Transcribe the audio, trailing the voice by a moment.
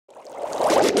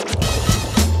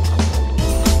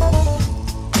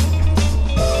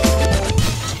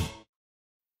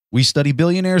We study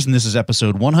billionaires, and this is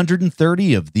episode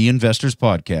 130 of The Investors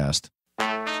Podcast.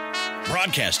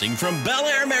 Broadcasting from Bel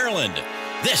Air, Maryland,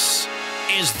 this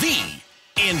is The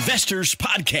Investors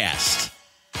Podcast.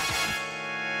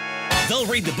 They'll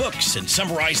read the books and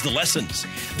summarize the lessons.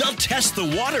 They'll test the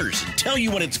waters and tell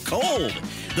you when it's cold.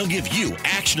 They'll give you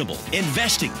actionable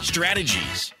investing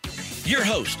strategies. Your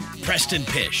host, Preston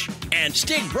Pish and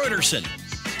Stig Broderson.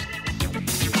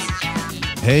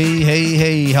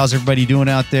 Hey, how's everybody doing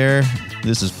out there?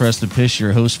 This is Preston Pish,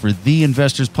 your host for The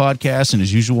Investors Podcast, and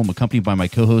as usual, I'm accompanied by my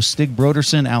co-host Stig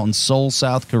Broderson out in Seoul,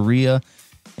 South Korea,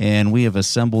 and we have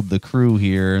assembled the crew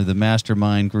here, the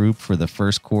Mastermind group for the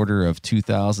first quarter of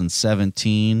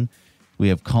 2017. We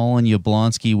have Calin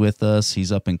with us.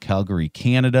 He's up in Calgary,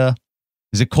 Canada.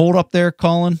 Is it cold up there,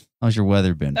 Calin? How's your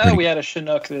weather been? We had a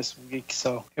Chinook this week,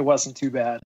 so it wasn't too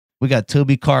bad. We got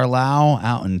Toby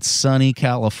out in sunny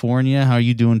California. How are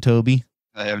you doing, Toby?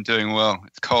 Hey, I'm doing well.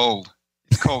 It's cold.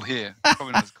 It's cold here.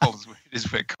 Probably not as cold as it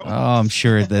is where cold. Oh, I'm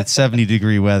sure that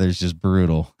 70-degree weather is just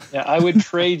brutal. Yeah, I would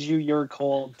trade you your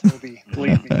cold, Toby.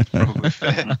 Believe me. Probably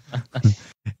fair.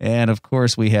 And, of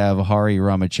course, we have Hari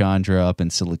Ramachandra up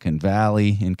in Silicon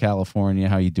Valley in California.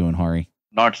 How are you doing, Hari?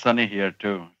 Not sunny here,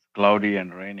 too. It's cloudy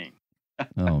and raining.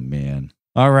 Oh, man.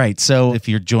 All right. So if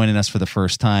you're joining us for the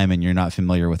first time and you're not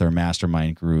familiar with our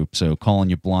Mastermind group, so Calin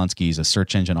Yablonsky is a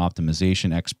search engine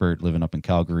optimization expert living up in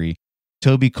Calgary.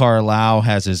 Toby Carlisle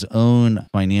has his own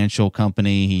financial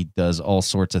company. He does all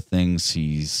sorts of things.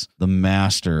 He's the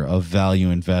master of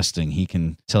value investing. He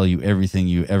can tell you everything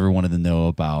you ever wanted to know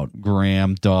about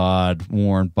Graham, Dodd,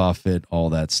 Warren Buffett,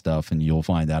 all that stuff. And you'll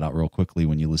find that out real quickly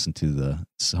when you listen to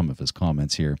some of his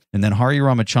comments here. And then Hari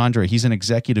Ramachandra, he's an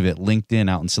executive at LinkedIn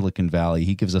out in Silicon Valley.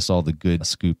 He gives us all the good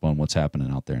scoop on what's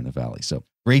happening out there in the Valley. So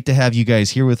great to have you guys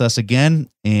here with us again.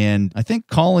 And I think,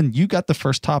 Calin, you got the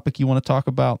first topic you want to talk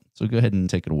about. So go ahead and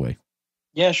take it away.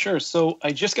 Yeah, sure. So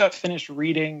I just got finished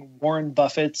reading Warren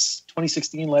Buffett's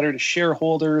 2016 letter to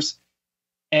shareholders.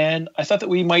 And I thought that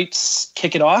we might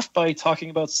kick it off by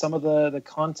talking about some of the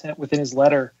content within his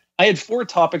letter. I had 4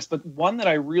 topics, but one that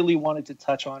I really wanted to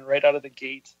touch on right out of the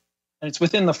gate, and it's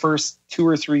within the first 2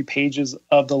 or 3 pages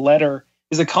of the letter,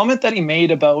 is a comment that he made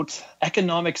about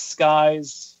economic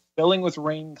skies filling with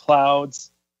rain clouds,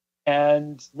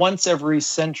 and once every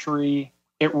century,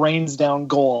 it rains down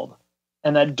gold.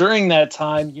 And that during that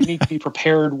time, you need to be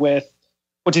prepared with,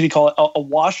 what did he call it, a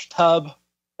wash tub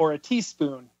or a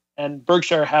teaspoon. And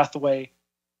Berkshire Hathaway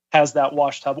has that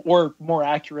wash tub, or more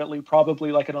accurately,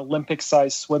 probably like an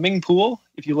Olympic-sized swimming pool,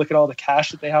 if you look at all the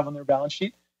cash that they have on their balance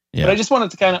sheet. Yeah. But I just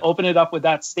wanted to kind of open it up with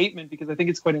that statement because I think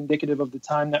it's quite indicative of the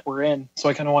time that we're in. So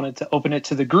I kind of wanted to open it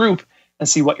to the group and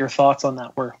see what your thoughts on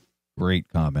that were. Great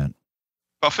comment.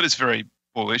 Buffett is very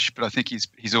bullish, but I think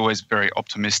he's always very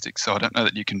optimistic. So I don't know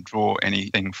that you can draw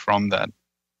anything from that.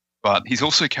 But he's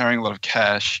also carrying a lot of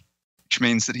cash, which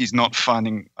means that he's not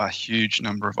finding a huge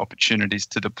number of opportunities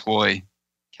to deploy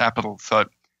capital. So it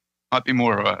might be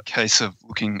more of a case of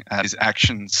looking at his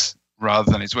actions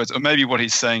rather than his words. Or maybe what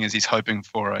he's saying is he's hoping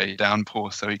for a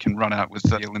downpour so he can run out with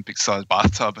the Olympic-sized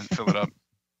bathtub and fill it up.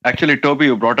 Actually, Toby,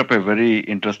 you brought up a very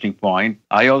interesting point.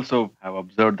 I also have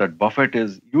observed that Buffett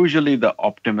is usually the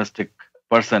optimistic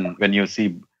person when you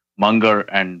see Munger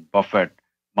and Buffett.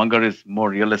 Munger is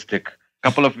more realistic. A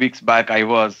couple of weeks back, I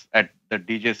was at the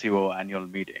DJCO annual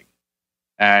meeting,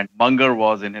 and Munger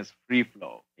was in his free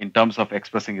flow in terms of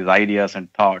expressing his ideas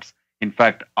and thoughts. In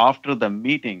fact, after the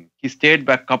meeting, he stayed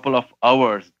back a couple of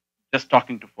hours just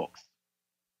talking to folks.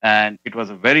 And it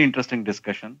was a very interesting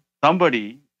discussion.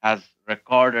 Somebody has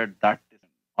recorded that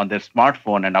on their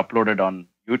smartphone and uploaded on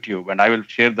YouTube. And I will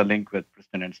share the link with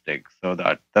Preston and Stig so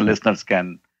that the listeners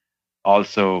can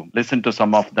also listen to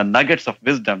some of the nuggets of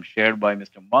wisdom shared by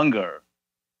Mr. Munger.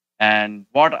 And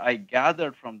what I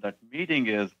gathered from that meeting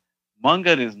is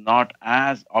Munger is not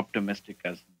as optimistic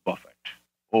as Buffett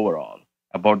overall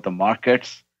about the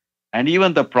markets and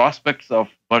even the prospects of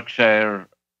Berkshire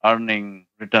earning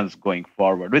returns going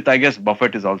forward, with I guess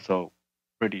Buffett is also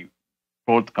pretty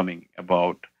forthcoming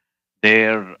about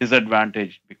their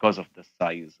disadvantage because of the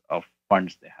size of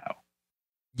funds they have.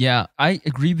 Yeah, I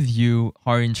agree with you,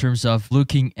 Hari, in terms of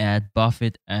looking at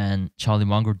Buffett and Charlie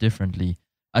Munger differently.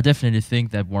 I definitely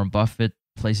think that Warren Buffett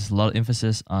places a lot of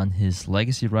emphasis on his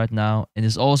legacy right now. And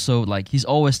it's also like he's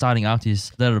always starting out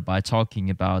his letter by talking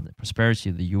about the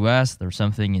prosperity of the US. There's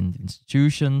something in the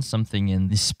institutions, something in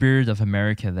the spirit of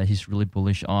America that he's really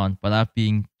bullish on, without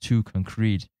being too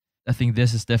concrete. I think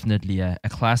this is definitely a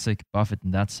classic Buffett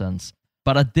in that sense.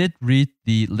 But I did read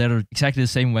the letter exactly the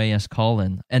same way as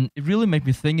Calin, and it really made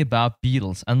me think about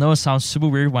Beatles. I know it sounds super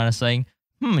weird when I'm saying,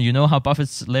 you know how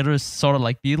Buffett's letter is sort of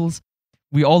like Beatles?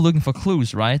 we're all looking for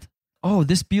clues, right? Oh,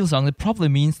 this bill song, it probably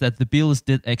means that the bills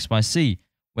did X, Y, Z.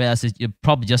 Whereas it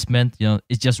probably just meant,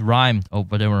 it just rhymed or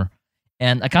whatever.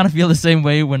 And I kind of feel the same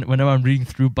way whenever I'm reading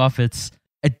through Buffett's.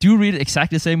 I do read it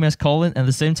exactly the same as Calin, and at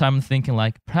the same time I'm thinking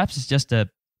perhaps it's just a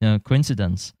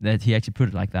coincidence that he actually put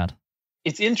it like that.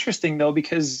 It's interesting though,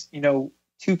 because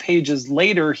 2 pages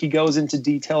later he goes into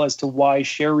detail as to why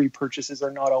share repurchases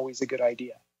are not always a good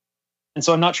idea. And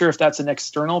so I'm not sure if that's an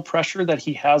external pressure that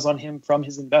he has on him from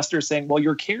his investors saying, well,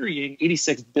 you're carrying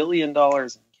 $86 billion in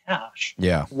cash.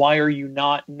 Yeah. Why are you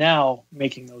not now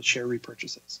making those share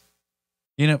repurchases?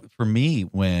 For me,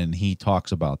 when he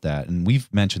talks about that, and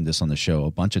we've mentioned this on the show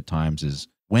a bunch of times, is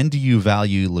when do you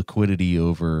value liquidity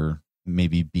over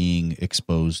maybe being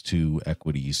exposed to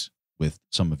equities with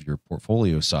some of your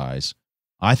portfolio size?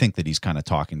 I think that he's kind of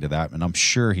talking to that, and I'm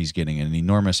sure he's getting an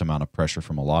enormous amount of pressure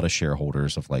from a lot of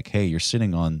shareholders of hey, you're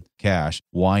sitting on cash.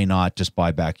 Why not just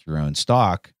buy back your own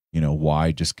stock?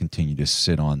 Why just continue to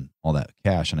sit on all that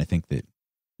cash? And I think that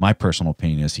my personal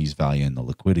opinion is he's valuing the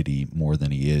liquidity more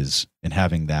than he is in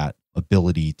having that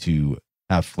ability to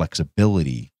have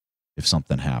flexibility if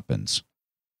something happens.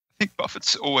 I think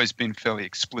Buffett's always been fairly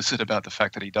explicit about the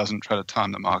fact that he doesn't try to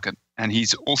time the market. And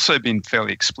he's also been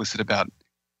fairly explicit about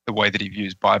the way that he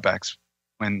views buybacks.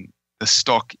 When the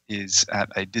stock is at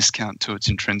a discount to its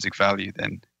intrinsic value,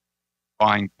 then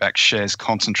buying back shares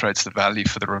concentrates the value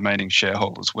for the remaining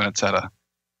shareholders. When it's at a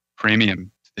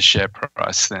premium to the share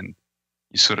price, then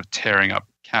you're sort of tearing up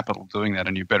capital doing that,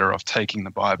 and you're better off taking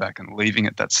the buyback and leaving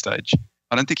at that stage.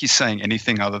 I don't think he's saying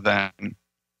anything other than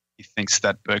he thinks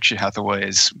that Berkshire Hathaway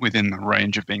is within the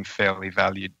range of being fairly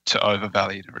valued to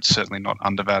overvalued, or it's certainly not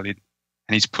undervalued.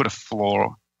 And he's put a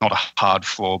floor, not a hard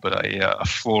floor, but a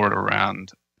floor at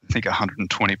around, I think,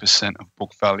 120% of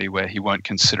book value, where he won't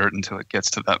consider it until it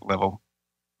gets to that level,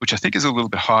 which I think is a little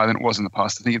bit higher than it was in the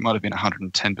past. I think it might have been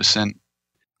 110%.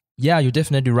 Yeah, you're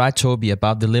definitely right, Toby,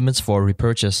 about the limits for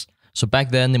repurchase. So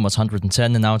back then it was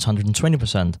 110 and now it's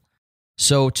 120%.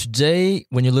 So today,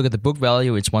 when you look at the book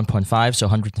value, it's 1.5, so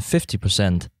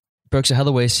 150%. Berkshire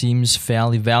Hathaway seems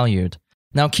fairly valued.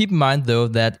 Now keep in mind though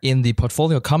that in the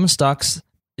portfolio of common stocks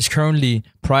is currently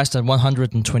priced at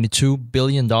 $122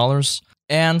 billion.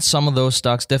 And some of those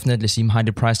stocks definitely seem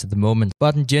highly priced at the moment.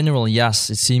 But in general, yes,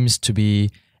 it seems to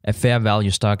be a fair value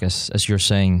stock, as you're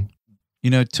saying.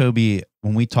 Toby,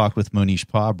 when we talked with Monish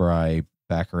Pabrai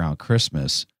back around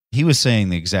Christmas, he was saying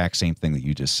the exact same thing that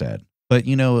you just said. But,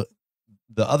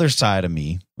 the other side of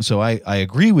me, so I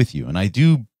agree with you, and I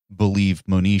do believe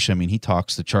Monish. I mean, he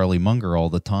talks to Charlie Munger all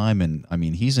the time, and I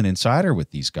mean, he's an insider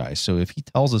with these guys. So if he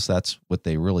tells us that's what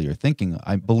they really are thinking,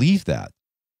 I believe that.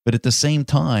 But at the same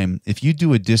time, if you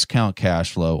do a discount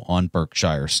cash flow on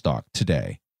Berkshire stock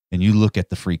today, and you look at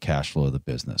the free cash flow of the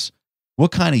business,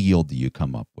 what kind of yield do you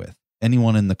come up with?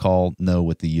 Anyone in the call know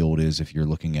what the yield is if you're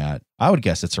looking at, I would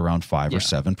guess it's around 5 or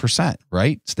 7%,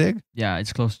 right, Stig? Yeah,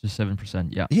 it's close to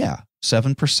 7%. Yeah. Yeah,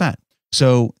 7%.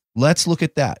 So let's look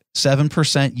at that.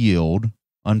 7% yield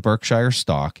on Berkshire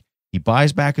stock. He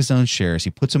buys back his own shares. He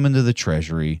puts them into the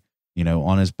treasury,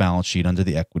 on his balance sheet under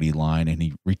the equity line, and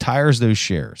he retires those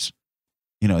shares.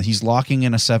 He's locking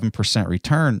in a 7%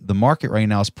 return. The market right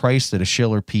now is priced at a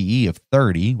Shiller PE of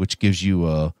 30, which gives you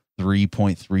a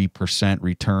 3.3%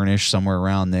 return-ish, somewhere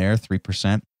around there,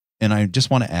 3%. And I just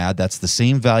want to add, that's the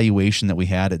same valuation that we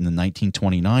had in the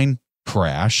 1929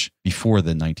 crash. Before the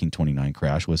 1929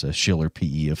 crash was a Shiller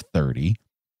PE of 30.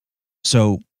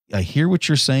 So I hear what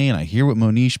you're saying. I hear what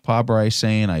Monish Pabrai is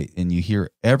saying. And you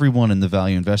hear everyone in the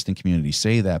value investing community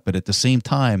say that. But at the same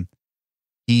time,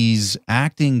 he's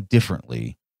acting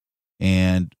differently.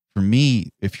 And for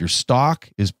me, if your stock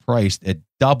is priced at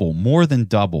more than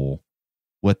double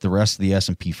what the rest of the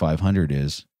S&P 500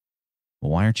 is,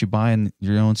 well, why aren't you buying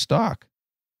your own stock?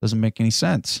 Doesn't make any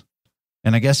sense.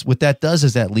 And I guess what that does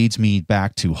is that leads me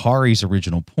back to Hari's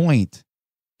original point.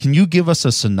 Can you give us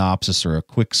a synopsis or a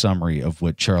quick summary of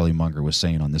what Charlie Munger was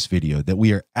saying on this video that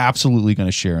we are absolutely going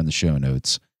to share in the show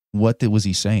notes? What was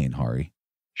he saying, Hari?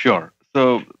 Sure.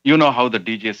 So you know how the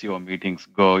DJCO meetings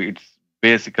go. It's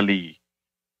basically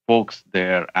folks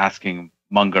there asking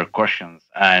Munger questions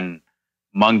and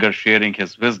Munger sharing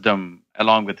his wisdom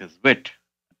along with his wit.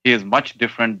 He is much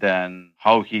different than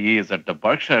how he is at the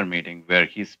Berkshire meeting, where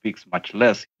he speaks much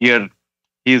less. Here,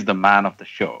 he is the man of the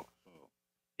show. So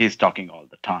he's talking all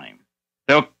the time.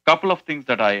 There are a couple of things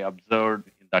that I observed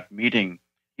in that meeting.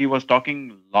 He was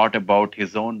talking a lot about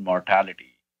his own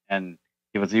mortality, and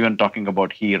he was even talking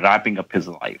about he wrapping up his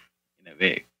life in a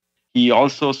way. He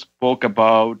also spoke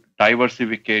about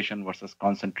diversification versus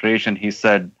concentration. He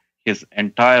said his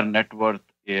entire net worth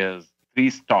is three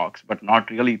stocks, but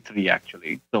not really three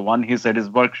actually. So one he said is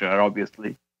Berkshire,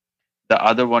 obviously. The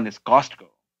other one is Costco.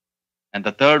 And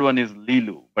the third one is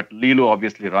Lilu, but Lilu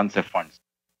obviously runs a fund.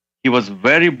 He was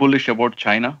very bullish about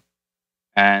China.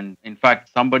 And in fact,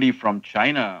 somebody from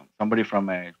China, somebody from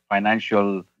a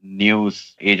financial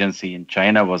news agency in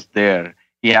China was there.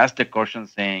 He asked a question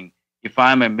saying, if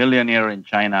I'm a millionaire in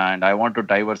China and I want to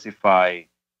diversify,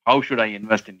 how should I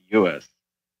invest in US?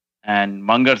 And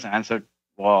Munger's answer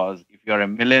was, if you're a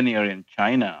millionaire in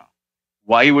China,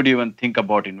 why would you even think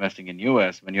about investing in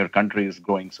US when your country is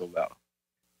growing so well?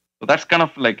 So that's kind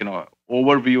of like,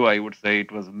 overview. I would say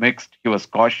it was mixed. He was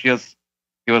cautious.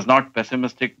 He was not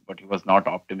pessimistic, but he was not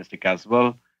optimistic as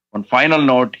well. One final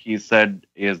note he said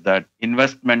is that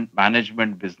investment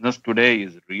management business today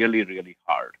is really, really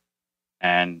hard.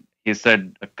 And he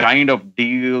said the kind of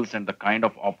deals and the kind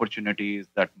of opportunities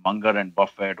that Munger and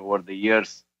Buffett over the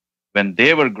years, when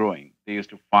they were growing, they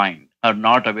used to find are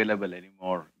not available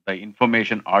anymore. The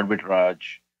information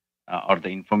arbitrage or the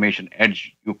information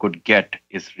edge you could get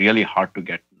is really hard to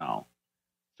get now.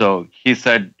 So he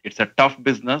said it's a tough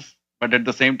business, but at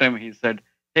the same time, he said,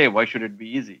 hey, why should it be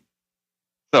easy?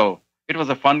 So it was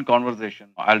a fun conversation.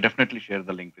 I'll definitely share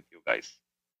the link with you guys.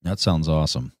 That sounds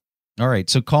awesome. All right.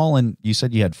 So Calin, you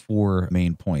said you had 4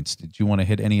 main points. Did you want to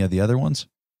hit any of the other ones?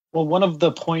 Well, one of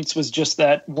the points was just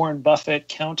that Warren Buffett,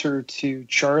 counter to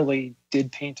Charlie,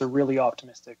 did paint a really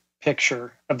optimistic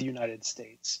picture of the United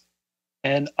States.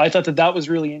 And I thought that that was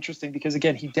really interesting because,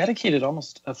 again, he dedicated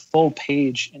almost a full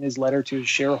page in his letter to his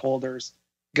shareholders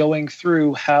going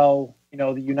through how,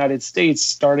 the United States,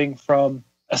 starting from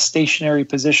a stationary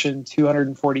position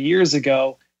 240 years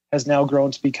ago, has now grown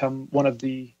to become one of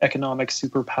the economic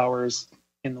superpowers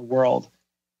in the world.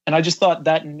 And I just thought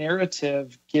that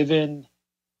narrative, given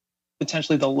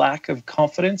potentially the lack of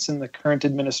confidence in the current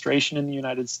administration in the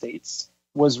United States,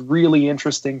 was really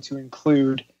interesting to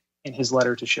include in his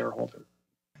letter to shareholders.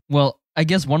 Well, I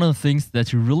guess one of the things that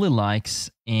he really likes,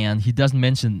 and he doesn't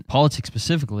mention politics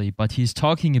specifically, but he's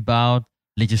talking about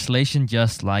legislation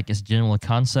just like as a general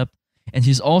concept. And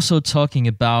he's also talking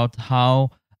about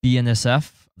how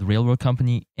BNSF, the railroad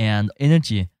company, and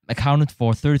energy accounted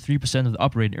for 33% of the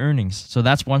operating earnings. So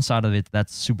that's one side of it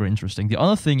that's super interesting. The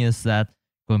other thing is that,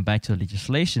 going back to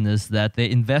legislation, is that they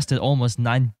invested almost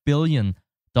 $9 billion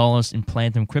in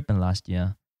plant and equipment last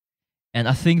year. And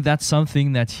I think that's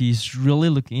something that he's really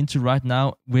looking into right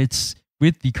now, which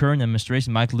with the current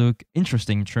administration might look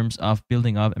interesting in terms of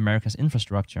building up America's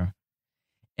infrastructure.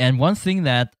 And one thing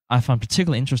that I found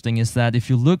particularly interesting is that if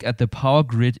you look at the power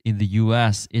grid in the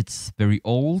US, it's very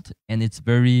old and it's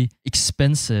very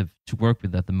expensive to work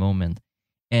with at the moment.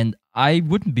 And I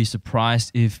wouldn't be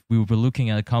surprised if we were looking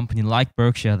at a company like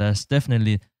Berkshire that's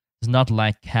definitely does not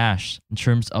lack cash in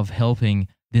terms of helping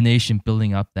the nation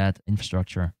building up that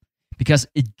infrastructure. Because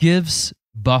it gives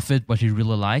Buffett what he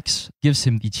really likes, gives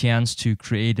him the chance to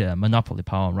create a monopoly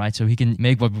power, right? So he can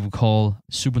make what we would call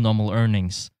supernormal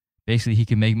earnings. Basically, he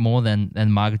can make more than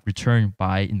market return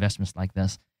by investments like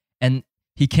this. And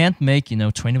he can't make,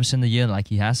 20% a year like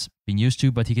he has been used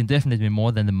to, but he can definitely make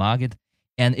more than the market.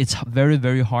 And it's very,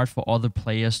 very hard for other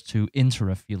players to enter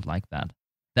a field like that.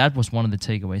 That was one of the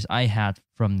takeaways I had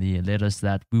from the letters,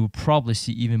 that we will probably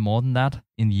see even more than that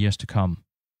in the years to come.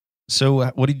 So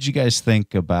what did you guys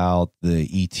think about the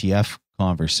ETF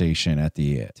conversation at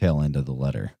the tail end of the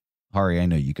letter? Hari, I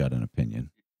know you got an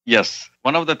opinion. Yes.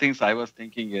 One of the things I was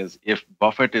thinking is, if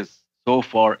Buffett is so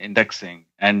for indexing,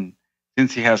 and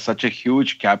since he has such a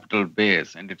huge capital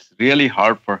base and it's really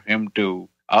hard for him to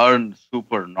earn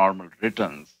super normal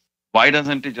returns, why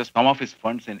doesn't he just some of his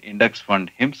funds in index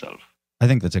fund himself? I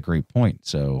think that's a great point.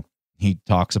 So he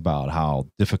talks about how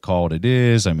difficult it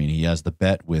is. I mean, he has the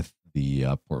bet with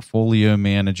the portfolio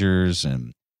managers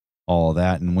and all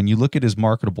that. And when you look at his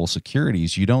marketable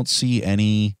securities, you don't see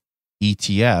any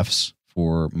ETFs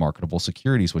for marketable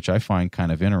securities, which I find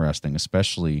kind of interesting,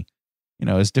 especially,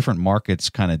 as different markets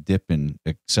kind of dip and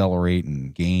accelerate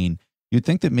and gain. You'd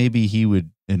think that maybe he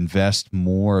would invest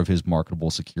more of his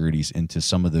marketable securities into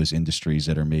some of those industries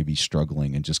that are maybe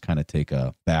struggling and just kind of take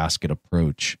a basket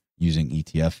approach using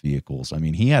ETF vehicles. I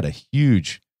mean, he had a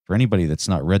huge, for anybody that's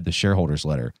not read the shareholders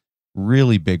letter,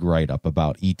 really big write-up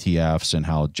about ETFs and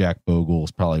how Jack Bogle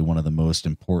is probably one of the most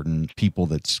important people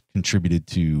that's contributed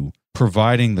to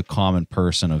providing the common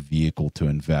person a vehicle to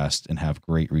invest and have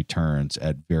great returns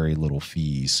at very little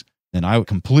fees. And I would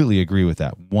completely agree with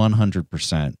that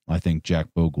 100%. I think Jack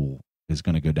Bogle is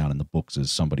going to go down in the books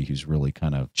as somebody who's really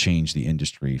kind of changed the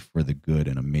industry for the good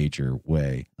in a major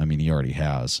way. I mean, he already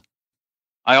has.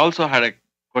 I also had a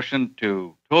question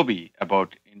to Toby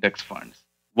about index funds.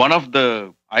 One of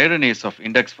the ironies of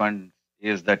index funds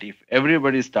is that if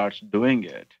everybody starts doing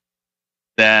it,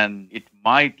 then it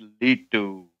might lead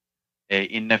to an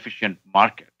inefficient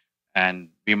market and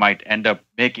we might end up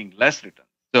making less return.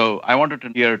 So I wanted to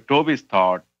hear Toby's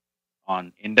thought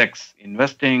on index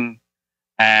investing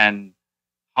and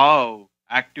how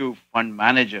active fund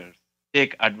managers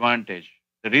take advantage.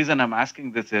 The reason I'm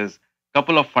asking this is a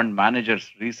couple of fund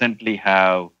managers recently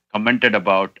have commented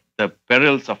about the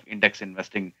perils of index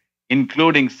investing,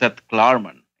 including Seth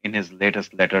Klarman in his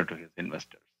latest letter to his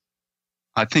investors.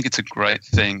 I think it's a great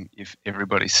thing if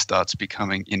everybody starts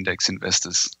becoming index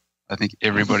investors. I think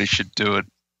everybody should do it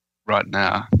right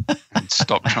now and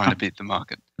stop trying to beat the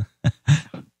market.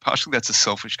 Partially that's a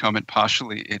selfish comment.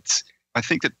 Partially I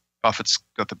think that Buffett's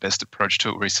got the best approach to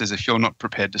it, where he says if you're not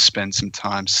prepared to spend some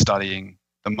time studying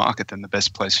the market, then the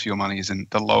best place for your money is in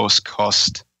the lowest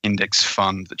cost index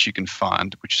fund that you can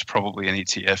find, which is probably an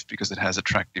ETF because it has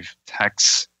attractive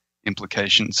tax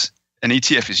implications. An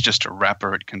ETF is just a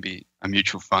wrapper. It can be a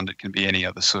mutual fund. It can be any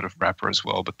other sort of wrapper as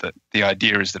well. But the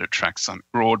idea is that it tracks some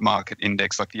broad market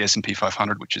index like the S&P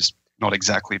 500, which is not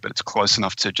exactly, but it's close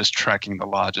enough to just tracking the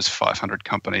largest 500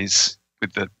 companies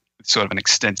with sort of an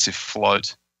extensive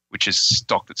float, which is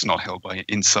stock that's not held by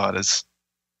insiders.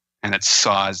 And it's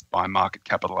sized by market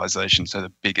capitalization. So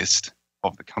the biggest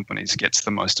of the companies gets the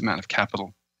most amount of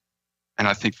capital. And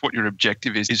I think what your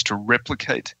objective is to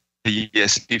replicate the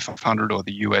S&P 500 or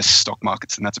the US stock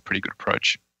markets, and that's a pretty good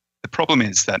approach. The problem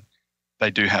is that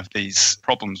they do have these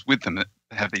problems with them.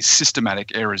 They have these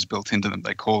systematic errors built into them,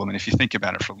 they call them. And if you think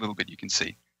about it for a little bit, you can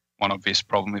see one obvious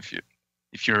problem.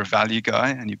 If you're a value guy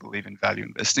and you believe in value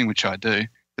investing, which I do,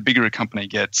 the bigger a company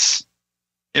gets,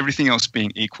 everything else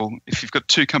being equal, if you've got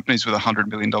two companies with $100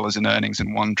 million in earnings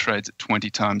and one trades at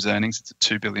 20 times earnings, it's a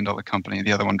 $2 billion company.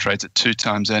 The other one trades at 2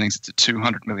 times earnings, it's a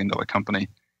 $200 million company.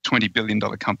 $20 billion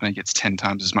company gets 10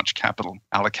 times as much capital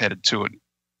allocated to it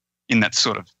in that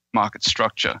sort of market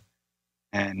structure.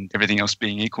 And everything else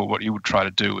being equal, what you would try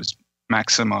to do is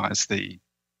maximize the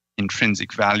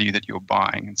intrinsic value that you're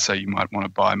buying. And so you might want to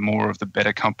buy more of the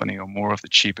better company or more of the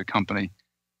cheaper company.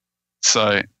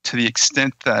 So to the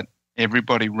extent that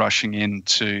everybody rushing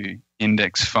into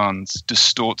index funds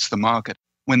distorts the market,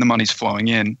 when the money's flowing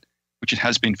in, which it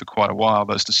has been for quite a while,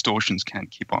 those distortions can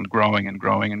keep on growing and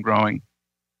growing and growing.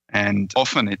 And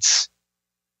often it's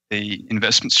the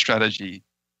investment strategy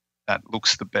that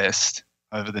looks the best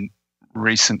over the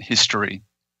recent history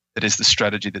that is the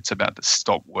strategy that's about to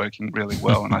stop working really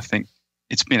well. And I think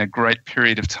it's been a great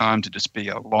period of time to just be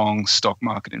a long stock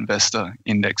market investor,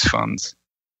 index funds.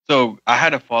 So I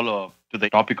had a follow-up to the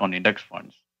topic on index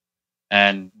funds.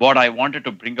 And what I wanted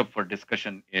to bring up for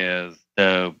discussion is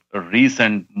the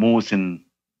recent moves in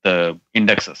the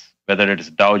indexes, whether it is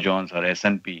Dow Jones or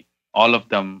S&P. All of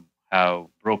them have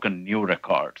broken new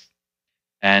records.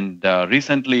 And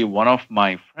recently, one of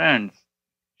my friends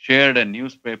shared a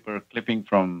newspaper clipping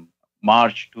from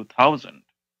March 2000,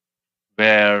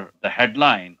 where the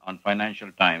headline on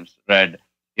Financial Times read,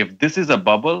 "If this is a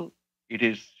bubble, it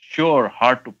is sure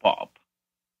hard to pop."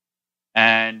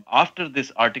 And after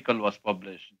this article was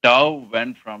published, Dow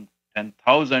went from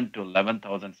 10,000 to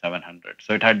 11,700.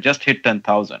 So it had just hit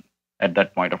 10,000 at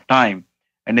that point of time.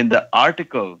 And in the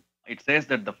article, it says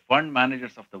that the fund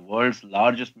managers of the world's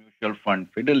largest mutual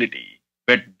fund, Fidelity,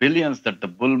 bet billions that the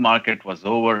bull market was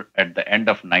over at the end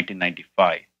of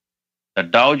 1995. The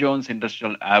Dow Jones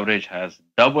Industrial Average has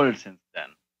doubled since then.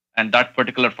 And that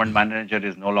particular fund manager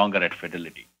is no longer at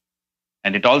Fidelity.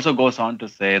 And it also goes on to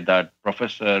say that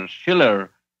Professor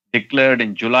Schiller declared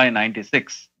in July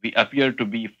 96, we appear to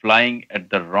be flying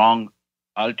at the wrong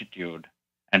altitude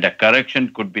and a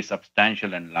correction could be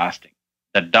substantial and lasting.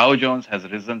 The Dow Jones has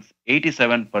risen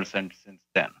 87% since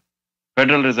then.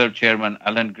 Federal Reserve Chairman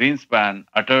Alan Greenspan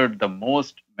uttered the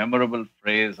most memorable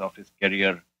phrase of his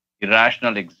career,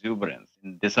 irrational exuberance,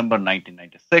 in December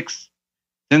 1996.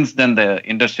 Since then, the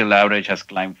industrial average has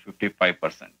climbed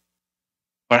 55%.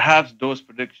 Perhaps those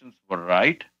predictions were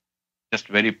right, just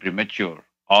very premature,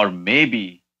 or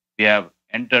maybe we have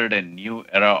entered a new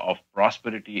era of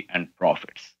prosperity and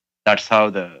profits. That's how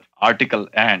the article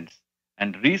ends.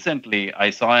 And recently,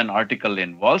 I saw an article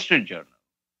in Wall Street Journal.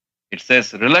 It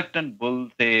says, reluctant bull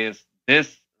says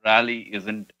this rally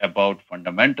isn't about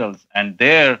fundamentals. And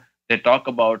there they talk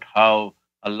about how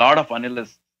a lot of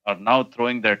analysts are now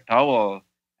throwing their towel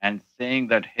and saying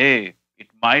that, hey, it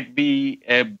might be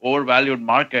a overvalued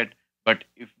market, but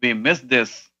if we miss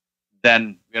this,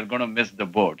 then we are going to miss the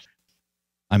boards.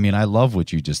 I mean, I love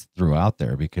what you just threw out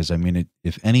there because, I mean,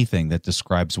 if anything, that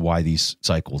describes why these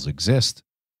cycles exist.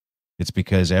 It's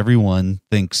because everyone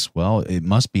thinks, well, it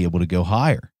must be able to go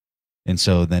higher. And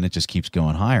so then it just keeps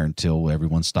going higher until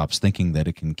everyone stops thinking that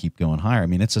it can keep going higher. I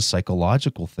mean, it's a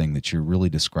psychological thing that you're really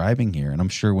describing here. And I'm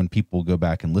sure when people go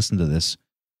back and listen to this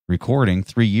recording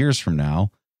 3 years from now,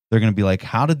 they're going to be like,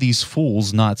 how did these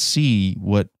fools not see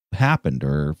what happened,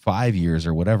 or 5 years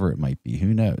or whatever it might be?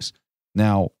 Who knows?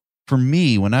 Now, for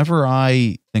me, whenever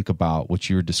I think about what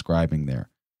you're describing there,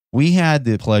 we had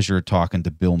the pleasure of talking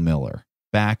to Bill Miller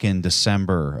back in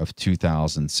December of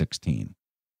 2016.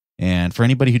 And for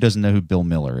anybody who doesn't know who Bill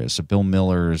Miller is, so Bill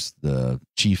Miller is the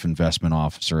chief investment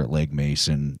officer at Legg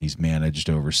Mason. He's managed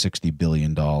over $60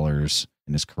 billion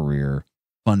in his career,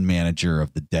 fund manager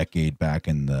of the decade back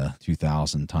in the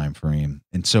 2000 timeframe.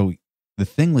 And so the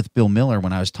thing with Bill Miller,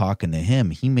 when I was talking to him,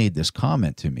 he made this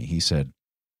comment to me. He said,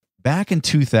 back in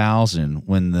 2000,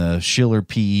 when the Schiller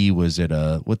PE was at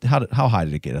how high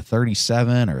did it get? A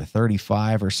 37 or a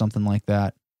 35 or something like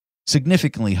that?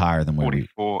 Significantly higher than where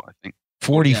 44, I think.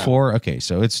 44. Yeah. Okay.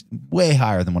 So it's way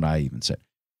higher than what I even said,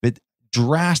 but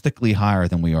drastically higher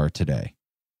than we are today.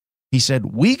 He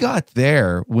said, we got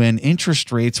there when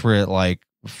interest rates were at like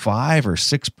 5 or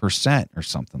 6% or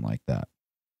something like that.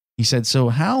 He said, so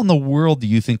how in the world do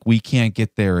you think we can't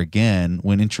get there again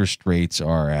when interest rates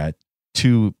are at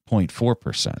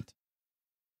 2.4%?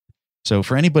 So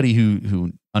for anybody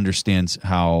who understands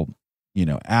how,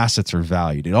 assets are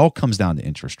valued, it all comes down to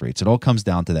interest rates. It all comes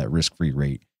down to that risk-free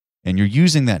rate. And you're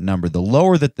using that number. The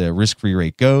lower that the risk-free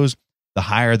rate goes, the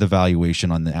higher the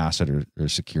valuation on the asset or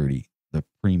security, the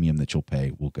premium that you'll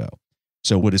pay will go.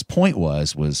 So what his point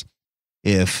was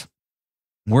if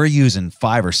we're using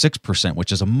 5 or 6%,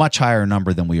 which is a much higher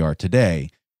number than we are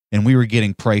today, and we were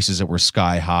getting prices that were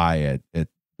sky high at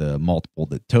the multiple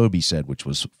that Toby said, which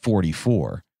was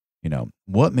 44,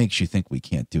 what makes you think we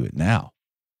can't do it now?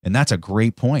 And that's a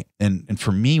great point. And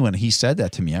for me, when he said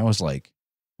that to me, I was like,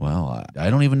 well,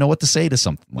 I don't even know what to say to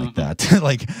something like that.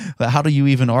 Like, how do you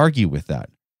even argue with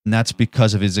that? And that's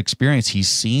because of his experience. He's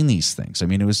seen these things. I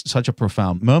mean, it was such a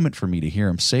profound moment for me to hear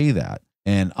him say that.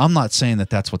 And I'm not saying that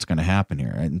that's what's going to happen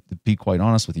here. And to be quite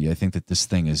honest with you, I think that this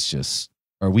thing is just,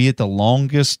 are we at the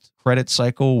longest credit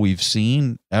cycle we've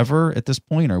seen ever at this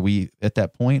point? Are we at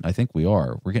that point? I think we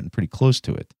are. We're getting pretty close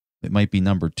to it. It might be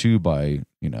number 2 by,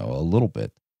 a little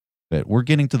bit. But we're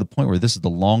getting to the point where this is the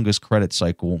longest credit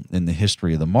cycle in the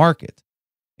history of the market.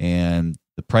 And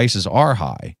the prices are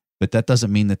high, but that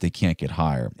doesn't mean that they can't get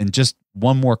higher. And just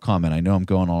one more comment. I know I'm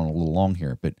going on a little long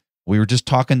here, but we were just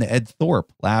talking to Ed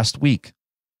Thorpe last week.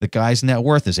 The guy's net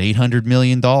worth is $800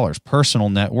 million, personal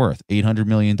net worth, $800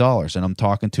 million. And I'm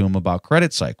talking to him about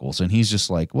credit cycles. And he's just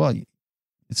like, well,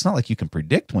 it's not like you can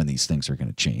predict when these things are going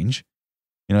to change.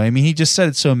 He just said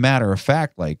it so matter of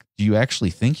fact, like, do you actually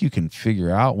think you can figure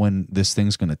out when this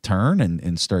thing's going to turn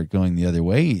and start going the other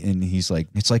way? And he's like,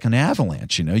 it's like an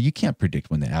avalanche, you can't predict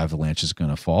when the avalanche is going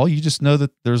to fall. You just know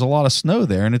that there's a lot of snow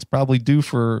there and it's probably due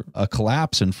for a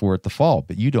collapse and for it to fall,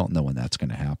 but you don't know when that's going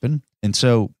to happen. And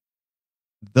so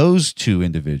those two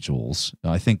individuals,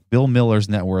 I think Bill Miller's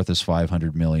net worth is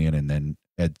 500 million and then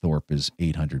Ed Thorpe is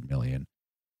 800 million.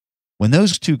 When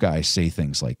those two guys say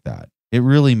things like that, it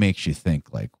really makes you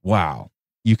think like, wow,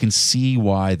 you can see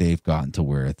why they've gotten to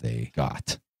where they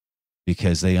got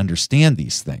because they understand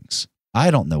these things. I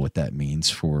don't know what that means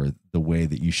for the way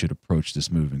that you should approach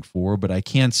this moving forward, but I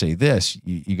can say this,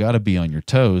 you got to be on your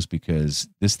toes because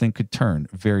this thing could turn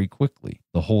very quickly.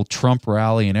 The whole Trump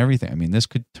rally and everything, this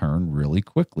could turn really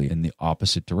quickly in the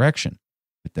opposite direction,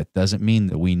 but that doesn't mean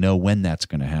that we know when that's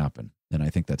going to happen. And I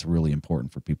think that's really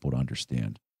important for people to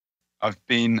understand. I've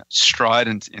been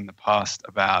strident in the past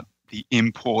about the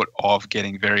import of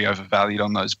getting very overvalued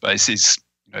on those bases.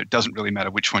 It doesn't really matter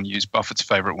which one you use. Buffett's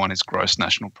favorite one is gross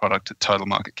national product to total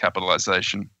market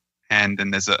capitalization. And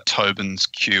then there's a Tobin's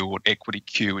Q or equity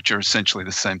Q, which are essentially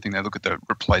the same thing. They look at the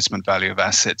replacement value of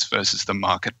assets versus the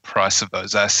market price of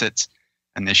those assets.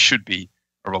 And there should be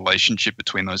a relationship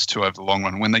between those two over the long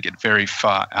run. When they get very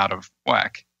far out of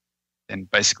whack, then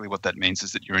basically what that means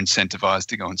is that you're incentivized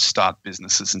to go and start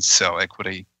businesses and sell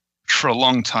equity. For a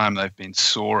long time, they've been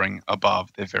soaring above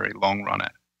their very long run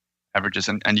averages.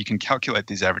 And you can calculate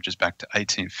these averages back to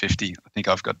 1850. I think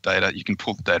I've got data. You can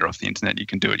pull the data off the internet. You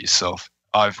can do it yourself.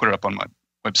 I've put it up on my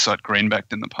website,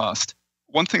 Greenbacked, in the past.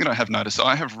 One thing that I have noticed,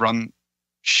 I have run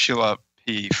Schiller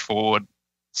P forward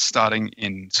starting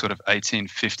in sort of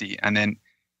 1850 and then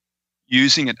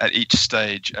using it at each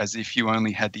stage as if you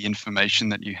only had the information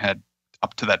that you had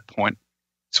up to that point.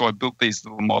 So I built these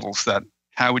little models that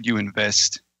how would you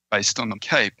invest based on the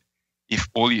CAPE if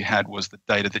all you had was the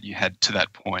data that you had to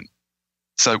that point.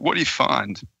 So what do you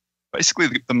find? Basically,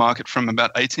 the market from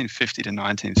about 1850 to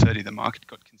 1930, the market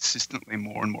got consistently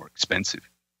more and more expensive.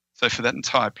 So for that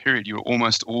entire period, you were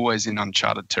almost always in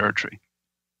uncharted territory.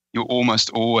 You're almost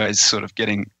always sort of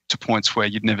getting to points where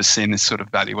you'd never seen this sort of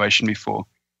valuation before.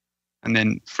 And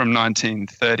then from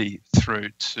 1930 through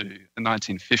to the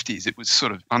 1950s, it was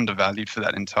sort of undervalued for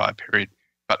that entire period.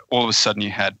 But all of a sudden you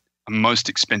had a most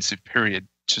expensive period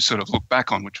to sort of look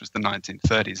back on, which was the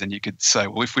 1930s. And you could say,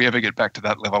 well, if we ever get back to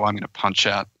that level, I'm going to punch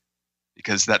out,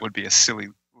 because that would be a silly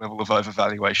level of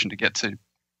overvaluation to get to.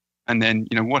 And then,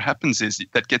 what happens is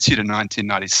that gets you to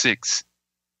 1996.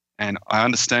 And I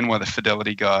understand why the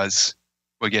Fidelity guys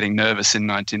were getting nervous in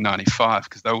 1995,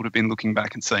 because they would have been looking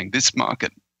back and saying, this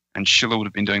market, and Schiller would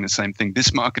have been doing the same thing,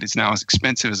 this market is now as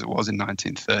expensive as it was in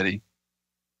 1930.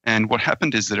 And what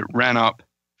happened is that it ran up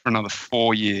for another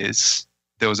 4 years.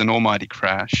 There was an almighty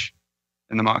crash,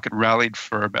 and the market rallied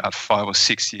for about 5 or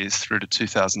 6 years through to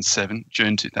 2007,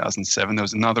 June 2007. There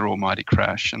was another almighty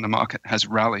crash, and the market has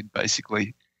rallied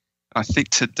basically. I think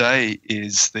today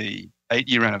is the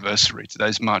 8-year anniversary.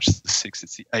 Today's March the 6th.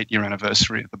 It's the 8-year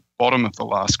anniversary of the bottom of the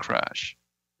last crash.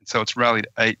 And so it's rallied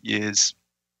 8 years.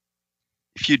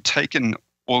 If you'd taken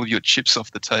all of your chips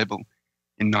off the table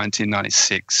in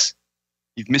 1996,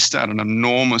 you've missed out an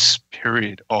enormous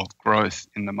period of growth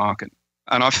in the market.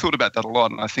 And I've thought about that a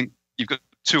lot, and I think you've got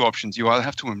two options. You either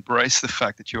have to embrace the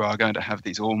fact that you are going to have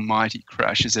these almighty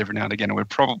crashes every now and again, and we're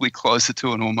probably closer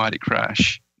to an almighty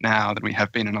crash now than we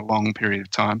have been in a long period of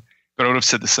time. But I would have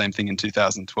said the same thing in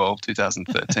 2012,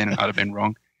 2013, and I'd have been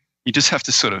wrong. You just have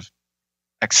to sort of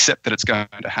accept that it's going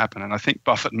to happen. And I think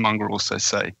Buffett and Munger also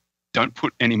say, don't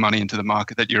put any money into the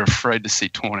market that you're afraid to see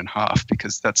torn in half,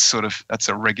 because that's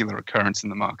a regular occurrence in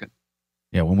the market.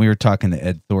 Yeah, when we were talking to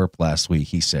Ed Thorpe last week,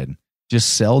 he said,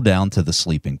 just sell down to the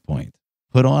sleeping point.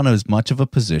 Put on as much of a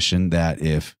position that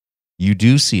if you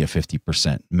do see a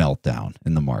 50% meltdown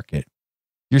in the market,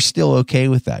 you're still okay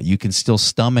with that. You can still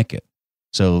stomach it.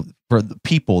 So for the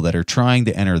people that are trying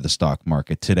to enter the stock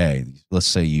market today, let's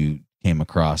say you came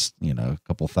across, a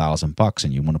couple $1,000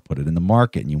 and you want to put it in the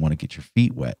market and you want to get your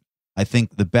feet wet. I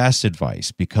think the best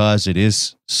advice, because it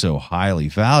is so highly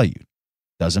valued,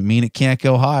 doesn't mean it can't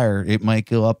go higher. It might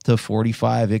go up to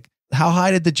 45. How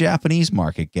high did the Japanese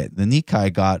market get? The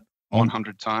Nikkei got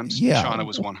 100 times. Yeah. China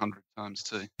was 100 times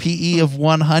too. PE of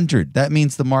 100. That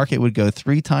means the market would go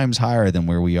 3 times higher than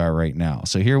where we are right now.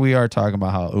 So here we are talking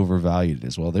about how overvalued it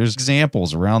is. Well, there's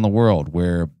examples around the world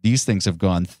where these things have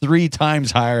gone 3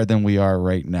 times higher than we are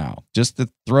right now. Just to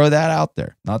throw that out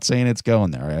there. Not saying it's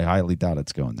going there. I highly doubt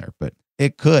it's going there, but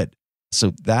it could.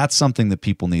 So that's something that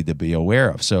people need to be aware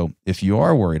of. So if you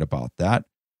are worried about that,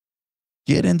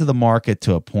 get into the market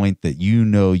to a point that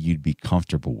you'd be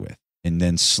comfortable with, and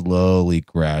then slowly,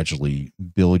 gradually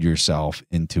build yourself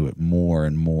into it more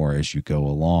and more as you go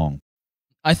along.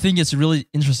 I think it's a really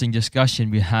interesting discussion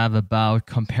we have about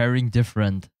comparing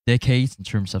different decades in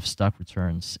terms of stock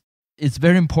returns. It's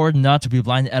very important not to be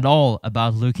blind at all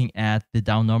about looking at the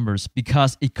down numbers,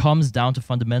 because it comes down to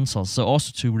fundamentals. So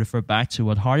also to refer back to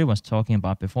what Harry was talking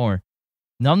about before,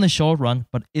 not in the short run,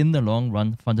 but in the long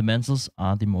run, fundamentals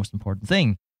are the most important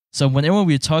thing. So whenever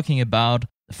we're talking about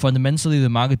fundamentally the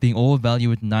market being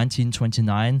overvalued in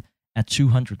 1929 at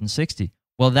 260,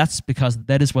 well, that's because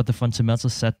that is what the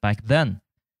fundamentals said back then.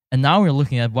 And now we're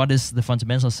looking at what is the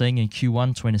fundamentals saying in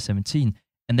Q1 2017,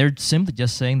 and they're simply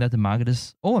just saying that the market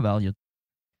is overvalued.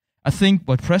 I think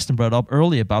what Preston brought up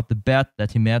earlier about the bet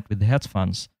that he made with the hedge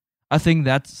funds, I think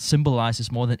that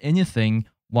symbolizes more than anything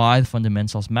why the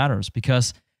fundamentals matters,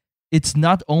 because it's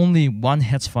not only one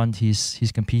hedge fund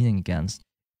he's competing against.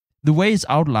 The way it's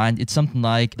outlined, it's something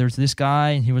like there's this guy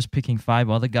and he was picking 5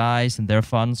 other guys and their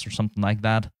funds or something like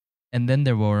that. And then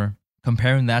they were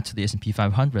comparing that to the S&P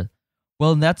 500.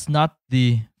 Well, that's not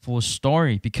the full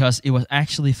story, because it was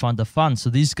actually fund of funds. So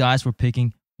these guys were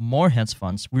picking more hedge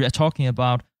funds. We are talking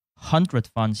about 100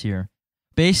 funds here.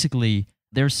 Basically,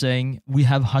 they're saying we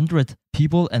have 100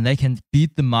 people and they can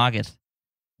beat the market,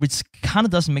 which kind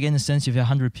of doesn't make any sense if you have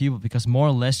 100 people, because more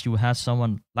or less you will have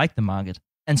someone like the market.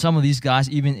 And some of these guys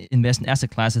even invest in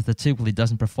asset classes that typically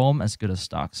doesn't perform as good as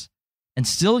stocks. And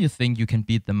still you think you can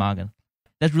beat the market.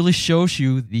 That really shows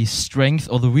you the strength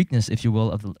or the weakness, if you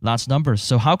will, of the large numbers.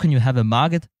 So how can you have a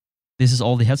market? This is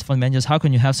all the hedge fund managers. How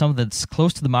can you have someone that's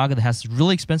close to the market that has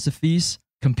really expensive fees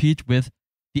compete with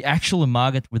the actual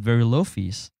market with very low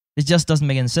fees? It just doesn't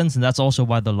make any sense. And that's also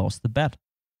why they lost the bet.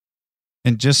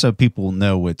 And just so people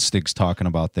know what Stig's talking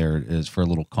about there, is for a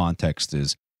little context,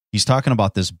 is he's talking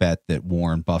about this bet that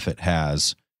Warren Buffett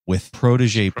has with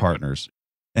protege partners.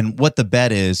 And what the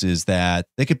bet is that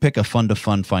they could pick a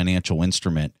fund-to-fund financial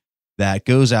instrument that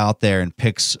goes out there and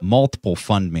picks multiple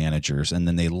fund managers, and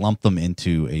then they lump them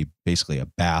into basically a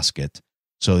basket.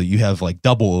 So you have like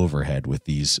double overhead with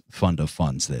these fund of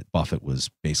funds that Buffett was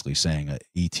basically saying an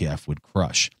ETF would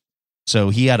crush. So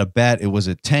he had a bet. It was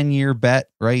a 10-year bet,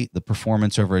 right? The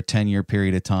performance over a 10-year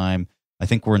period of time. I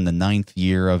think we're in the 9th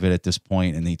year of it at this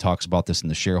point, and he talks about this in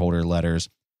the shareholder letters.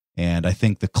 And I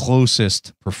think the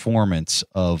closest performance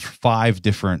of 5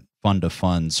 different fund of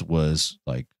funds was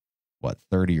like, what,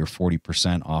 30 or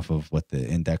 40% off of what the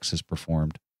index has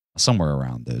performed, somewhere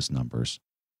around those numbers.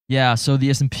 Yeah, so the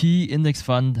S&P index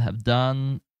fund have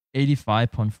done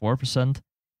 85.4%.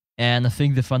 And I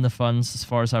think the fund of funds, as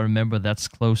far as I remember, that's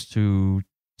close to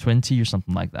 20 or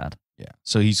something like that. Yeah,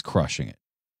 so he's crushing it.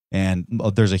 And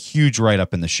there's a huge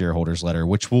write-up in the shareholders letter,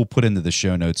 which we'll put into the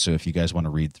show notes. So if you guys want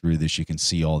to read through this, you can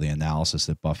see all the analysis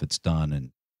that Buffett's done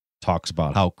and talks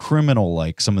about how criminal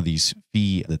like some of these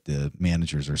fee that the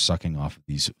managers are sucking off of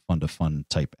these fund-to-fund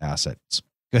type assets.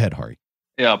 Go ahead, Hari.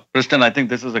 Yeah, Preston, I think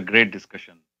this is a great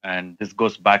discussion. And this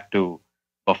goes back to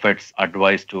Buffett's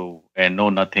advice to a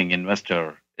know-nothing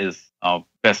investor is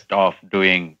best off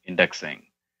doing indexing.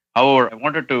 However, I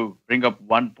wanted to bring up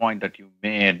one point that you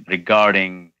made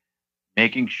regarding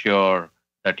making sure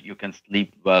that you can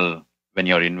sleep well when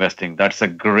you're investing. That's a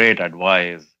great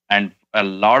advice. And a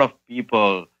lot of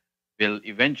people will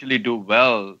eventually do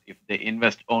well if they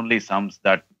invest only sums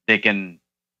that they can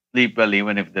sleep well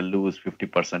even if they lose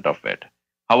 50% of it.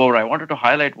 However, I wanted to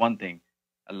highlight one thing.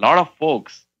 A lot of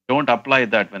folks don't apply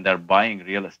that when they're buying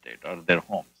real estate or their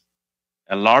homes.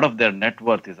 A lot of their net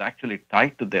worth is actually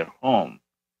tied to their home.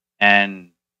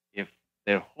 And if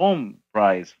their home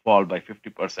price fall by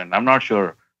 50%, I'm not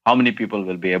sure how many people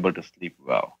will be able to sleep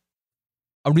well.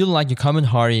 I really like your comment,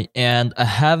 Hari, and I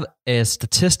have a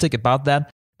statistic about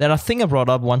that I think I brought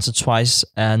up once or twice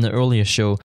in an earlier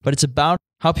show, but it's about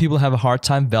how people have a hard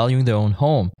time valuing their own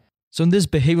home. So in this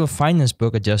behavioral finance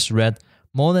book I just read,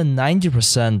 more than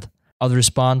 90% of the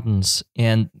respondents,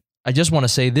 and I just want to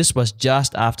say this was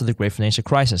just after the Great Financial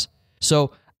Crisis.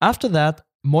 So after that,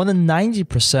 more than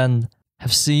 90%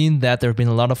 have seen that there have been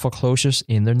a lot of foreclosures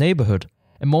in their neighborhood.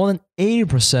 And more than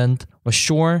 80% were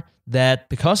sure that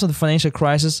because of the financial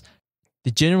crisis,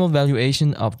 the general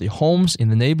valuation of the homes in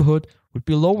the neighborhood would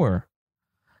be lower.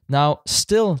 Now,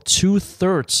 still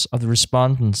 2/3 of the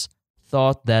respondents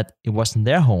thought that it wasn't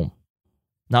their home.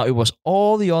 Now, it was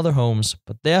all the other homes,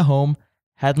 but their home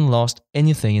hadn't lost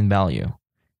anything in value.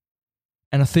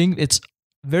 And I think it's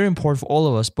very important for all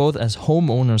of us, both as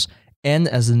homeowners and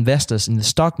as investors in the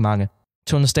stock market,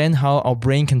 to understand how our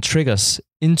brain can trick us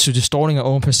into distorting our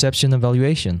own perception and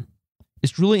valuation.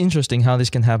 It's really interesting how this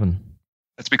can happen.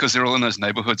 That's because they're all in those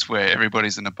neighborhoods where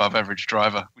everybody's an above average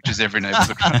driver, which is every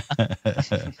neighborhood.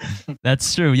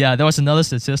 That's true. Yeah, there was another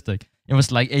statistic. It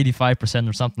was like 85%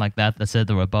 or something like that said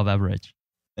they were above average.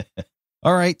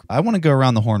 All right. I want to go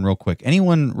around the horn real quick.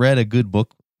 Anyone read a good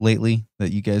book lately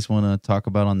that you guys want to talk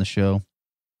about on the show?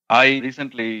 I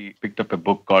recently picked up a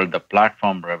book called The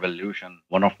Platform Revolution.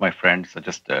 One of my friends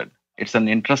suggested. It's an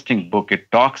interesting book. It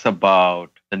talks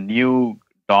about the new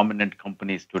dominant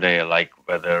companies today, like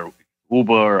whether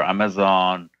Uber,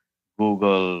 Amazon,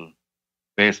 Google,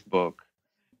 Facebook.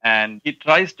 And he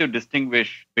tries to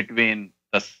distinguish between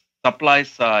the supply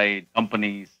side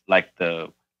companies like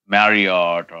the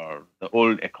Marriott or the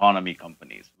old economy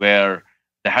companies, where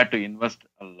they had to invest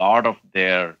a lot of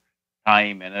their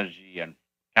time, energy, and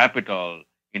capital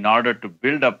in order to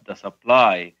build up the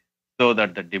supply so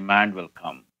that the demand will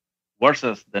come,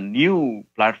 versus the new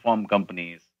platform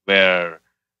companies where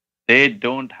they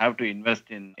don't have to invest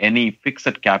in any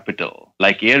fixed capital,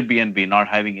 like Airbnb not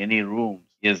having any rooms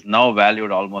is now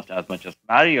valued almost as much as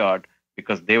Marriott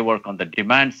because they work on the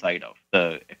demand side of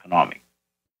the economy.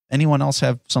 Anyone else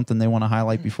have something they want to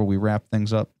highlight before we wrap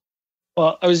things up?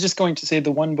 Well, I was just going to say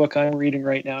the one book I'm reading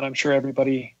right now, and I'm sure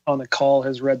everybody on the call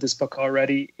has read this book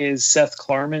already, is Seth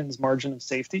Klarman's Margin of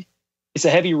Safety. It's a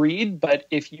heavy read, but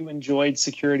if you enjoyed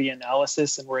security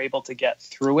analysis and were able to get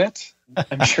through it,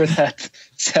 I'm sure that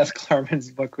Seth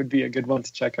Klarman's book would be a good one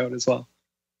to check out as well.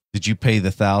 Did you pay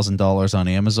the $1,000 on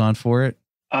Amazon for it?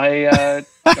 I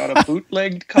got a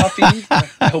bootlegged copy.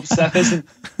 I hope Seth isn't.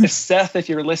 If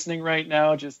you're listening right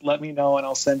now, just let me know and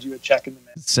I'll send you a check in the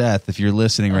mail. Seth, if you're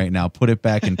listening right now, put it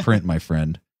back in print, my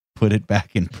friend. Put it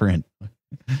back in print.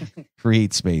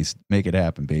 Create space. Make it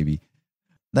happen, baby.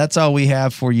 That's all we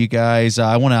have for you guys.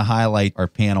 I want to highlight our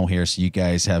panel here so you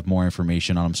guys have more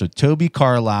information on them. So Toby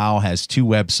Carlisle has 2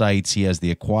 websites. He has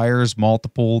the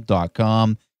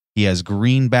acquirersmultiple.com. He has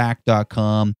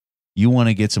greenback.com. You want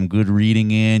to get some good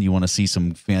reading in, you want to see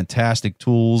some fantastic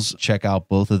tools, check out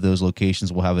both of those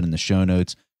locations. We'll have it in the show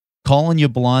notes. Calin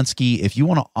Yablonsky, if you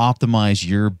want to optimize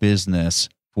your business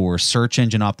for search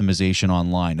engine optimization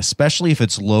online, especially if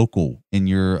it's local in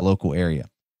your local area.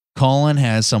 Calin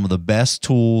has some of the best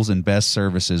tools and best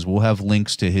services. We'll have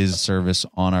links to his service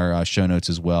on our show notes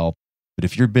as well. But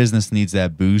if your business needs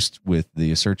that boost with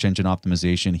the search engine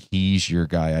optimization, he's your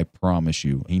guy. I promise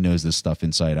you. He knows this stuff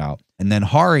inside out. And then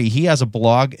Hari, he has a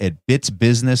blog at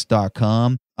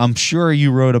bitsbusiness.com. I'm sure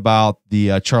you wrote about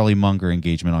the Charlie Munger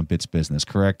engagement on Bits Business,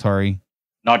 correct, Hari?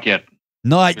 Not yet.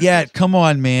 Not yet. Come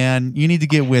on, man. You need to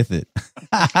get with it.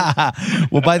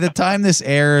 Well, by the time this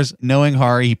airs, knowing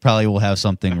Hari, he probably will have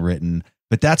something written.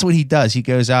 But that's what he does. He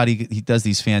goes out, he does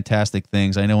these fantastic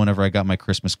things. I know whenever I got my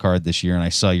Christmas card this year and I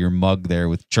saw your mug there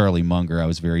with Charlie Munger, I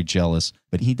was very jealous.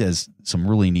 But he does some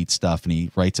really neat stuff, and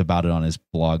he writes about it on his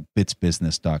blog,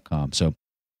 bitsbusiness.com. So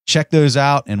check those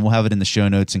out, and we'll have it in the show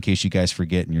notes in case you guys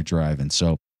forget and you're driving.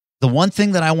 So the one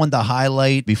thing that I wanted to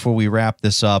highlight before we wrap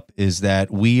this up is that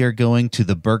we are going to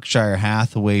the Berkshire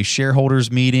Hathaway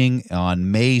shareholders meeting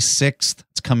on May 6th.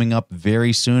 It's coming up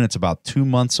very soon. It's about 2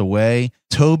 months away.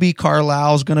 Toby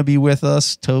Carlisle's going to be with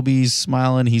us. Toby's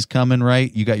smiling. He's coming,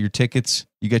 right? You got your tickets?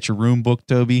 You got your room booked,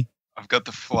 Toby? I've got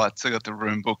the flights. I got the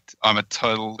room booked. I'm a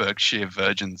total Berkshire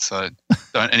virgin, so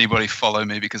don't anybody follow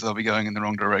me because I'll be going in the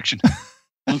wrong direction.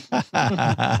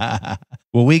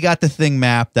 Well, we got the thing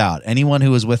mapped out. Anyone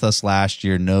who was with us last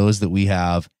year knows that we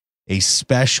have a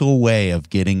special way of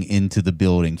getting into the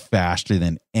building faster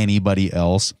than anybody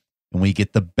else, and we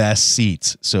get the best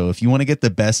seats. So if you want to get the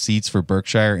best seats for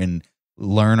Berkshire and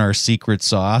learn our secret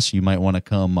sauce, you might want to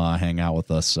come hang out with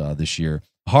us this year.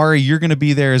 Hari, you're going to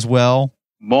be there as well?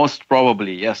 Most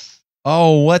probably, yes.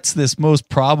 Oh, what's this most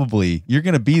probably? You're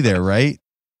going to be there, right?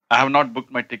 I have not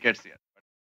booked my tickets yet.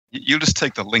 You'll just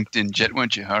take the LinkedIn jet,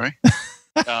 won't you, Hari?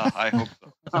 I hope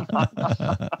so.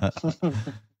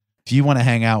 If you want to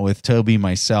hang out with Toby,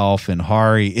 myself, and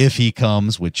Hari, if he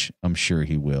comes, which I'm sure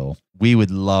he will, we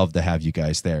would love to have you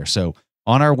guys there. So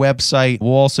on our website,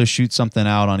 we'll also shoot something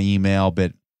out on email,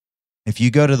 but if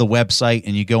you go to the website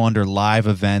and you go under live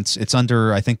events, it's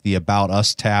under, I think, the About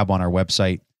Us tab on our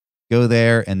website. Go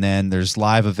there, and then there's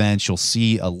live events. You'll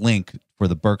see a link for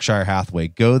the Berkshire Hathaway.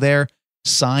 Go there,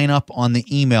 sign up on the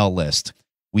email list.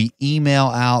 We email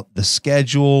out the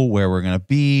schedule, where we're going to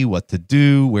be, what to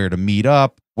do, where to meet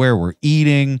up, where we're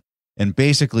eating. And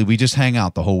basically, we just hang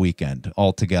out the whole weekend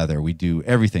all together. We do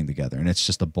everything together, and it's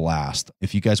just a blast.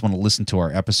 If you guys want to listen to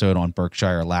our episode on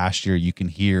Berkshire last year, you can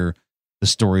hear the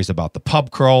stories about the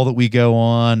pub crawl that we go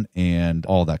on and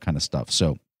all that kind of stuff.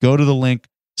 So go to the link,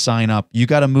 sign up. You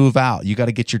got to move out. You got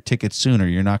to get your tickets sooner.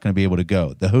 You're not going to be able to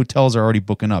go. The hotels are already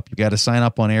booking up. You got to sign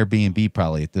up on Airbnb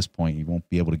probably at this point. You won't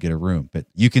be able to get a room, but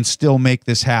you can still make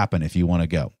this happen if you want to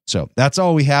go. So that's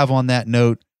all we have on that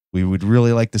note. We would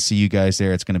really like to see you guys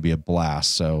there. It's going to be a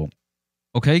blast. So,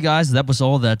 okay, guys, that was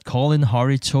all that Calin,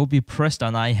 Hari, Toby, Preston,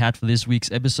 and I had for this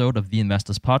week's episode of The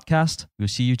Investors Podcast. We'll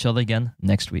see each other again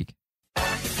next week.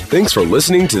 Thanks for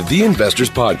listening to The Investors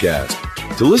Podcast.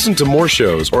 To listen to more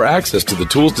shows or access to the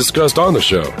tools discussed on the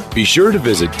show, be sure to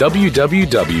visit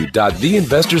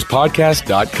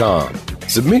www.theinvestorspodcast.com.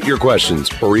 Submit your questions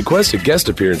or request a guest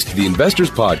appearance to The Investors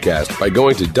Podcast by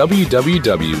going to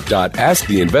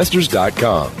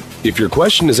www.asktheinvestors.com. If your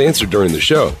question is answered during the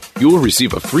show, you will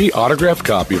receive a free autographed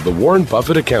copy of the Warren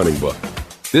Buffett Accounting Book.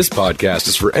 This podcast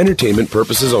is for entertainment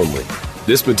purposes only.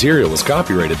 This material is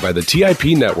copyrighted by the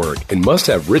TIP Network and must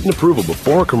have written approval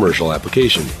before commercial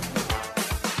application.